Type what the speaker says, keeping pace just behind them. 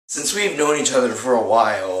Since we've known each other for a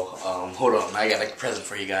while, hold on, I got a present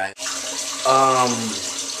for you guys.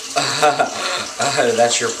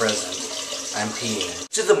 That's your present. I'm peeing.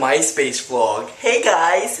 To the MySpace vlog. Hey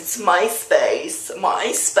guys, it's MySpace.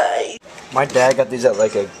 MySpace. My dad got these at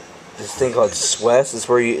like this thing called Sweats. It's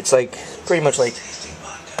where it's like pretty much like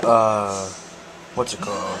what's it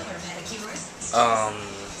called?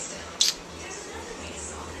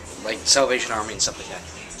 Like Salvation Army and stuff like that.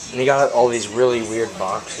 And he got all these really weird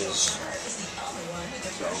boxes.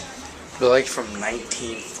 So they're like from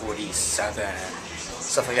 1947,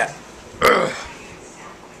 stuff like that.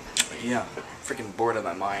 Yeah, freaking bored out of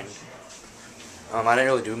my mind. I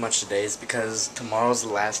didn't really do much today. It's because tomorrow's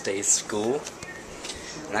the last day of school,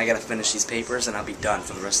 and I gotta finish these papers, and I'll be done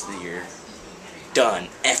for the rest of the year. Done.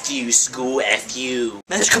 F you, school. F you.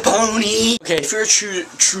 Magical Pony. Okay, if you're a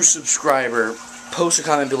true subscriber, post a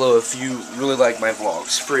comment below if you really like my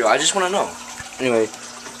vlogs. For real, I just want to know. Anyway,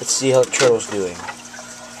 let's see how Turtle's doing.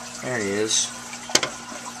 There he is.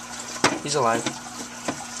 He's alive.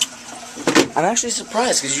 I'm actually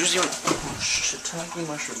surprised because usually when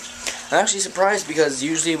mushrooms. I'm actually surprised because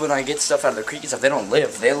usually when I get stuff out of the creek and stuff, they don't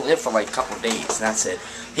live. They live for like a couple of days, and that's it.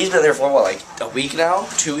 He's been there for what, like a week now?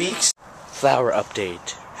 2 weeks? Flower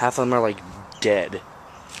update. Half of them are like dead.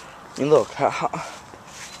 I mean, look,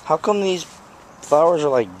 how come these flowers are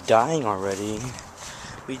like dying already?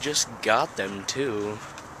 We just got them too.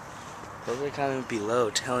 Those are comment below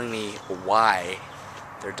telling me why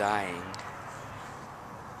they're dying.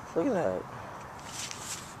 Look at that.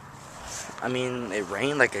 I mean, it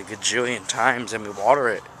rained like a gajillion times and we water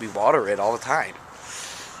it all the time.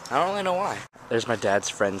 I don't really know why. There's my dad's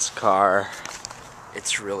friend's car.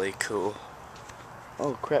 It's really cool.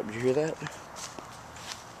 Oh crap, did you hear that?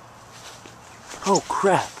 Oh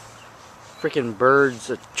crap. Freaking birds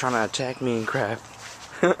are trying to attack me and crap.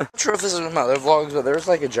 I'm not sure if this is in my other vlogs, but there's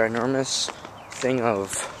like a ginormous thing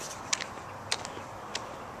of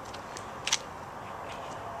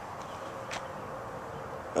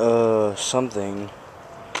something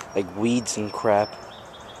like weeds and crap.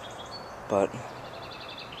 But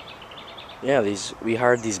yeah, we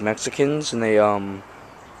hired these Mexicans and they cut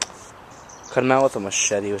them out with a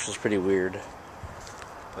machete, which was pretty weird.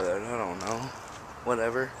 But I don't know.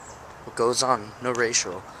 Whatever. What goes on? No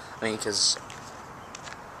racial. I mean, because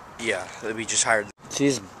yeah, we just hired. See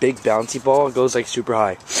this big bouncy ball? It goes like super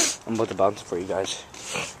high. I'm about to bounce it for you guys.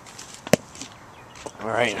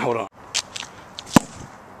 Alright, hold on.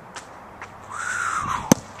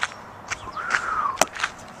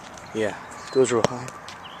 Yeah, it goes real high.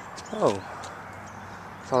 Oh.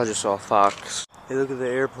 I thought I just saw a fox. Hey, look at the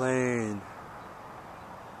airplane.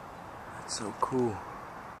 That's so cool.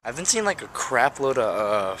 I've been seeing like a crap load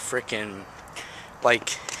of freaking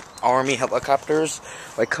like army helicopters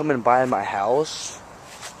like coming by my house.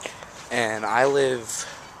 And I live,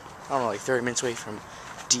 I don't know, like 30 minutes away from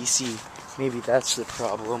DC. Maybe that's the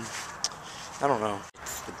problem. I don't know.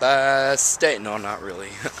 It's the best state. No, not really.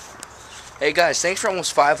 Hey guys, thanks for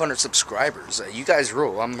almost 500 subscribers. You guys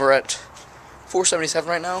rule. We're at 477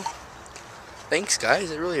 right now. Thanks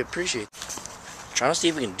guys, I really appreciate it. Trying to see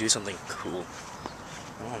if we can do something cool.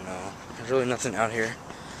 I don't know. There's really nothing out here.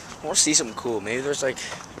 I want to see something cool. Maybe there's like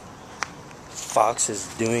foxes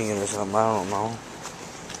doing it or something. I don't know.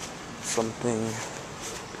 Something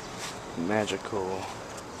magical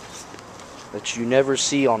that you never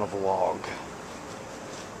see on a vlog.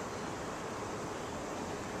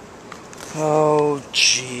 Oh,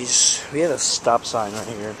 jeez. We had a stop sign right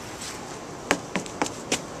here.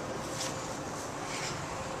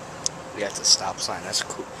 We got the stop sign. That's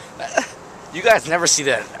cool. You guys never see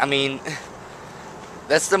that. I mean,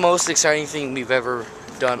 that's the most exciting thing we've ever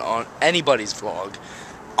done on anybody's vlog.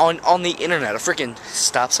 On the internet. A freaking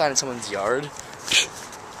stop sign in someone's yard.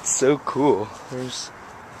 So cool. There's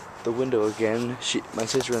the window again. My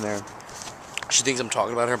sister in there. She thinks I'm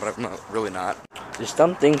talking about her, but I'm really not. This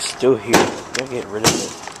dumb thing's still here. We gotta get rid of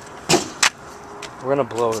it. We're gonna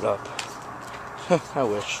blow it up. I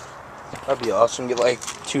wish. That'd be awesome. Get like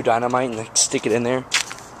 2 dynamite and like stick it in there.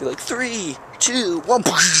 Be like 3, 2, 1.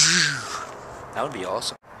 That would be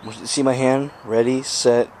awesome. See my hand? Ready,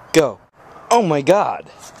 set, go. Oh my god.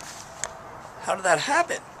 How did that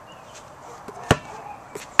happen?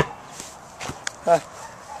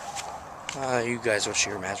 You guys will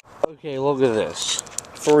share magic. Okay, look at this.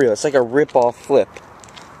 For real, it's like a rip-off flip.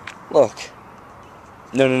 Look.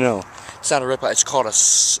 No. It's not a rip-off. It's called a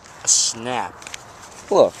snap.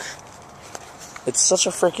 Look. It's such a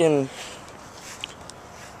freaking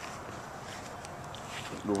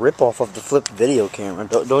rip-off of the flip video camera.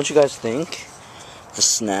 Don't you guys think? The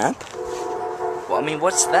snap? Well, I mean,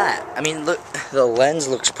 what's that? I mean, look, the lens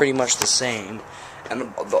looks pretty much the same. And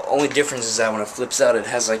the only difference is that when it flips out, it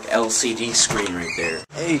has like LCD screen right there.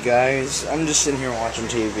 Hey guys, I'm just sitting here watching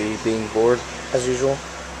TV, being bored, as usual.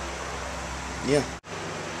 Yeah.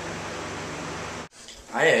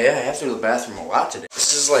 I have to go to the bathroom a lot today.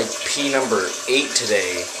 This is like pee number 8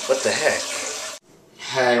 today. What the heck?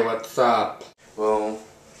 Hey, what's up? Well,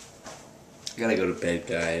 I gotta go to bed,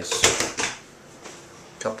 guys.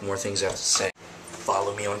 A couple more things I have to say.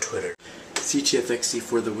 Follow me on Twitter. CTFXC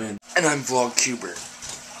for the win. And I'm VlogCuber.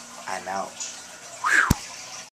 I'm out.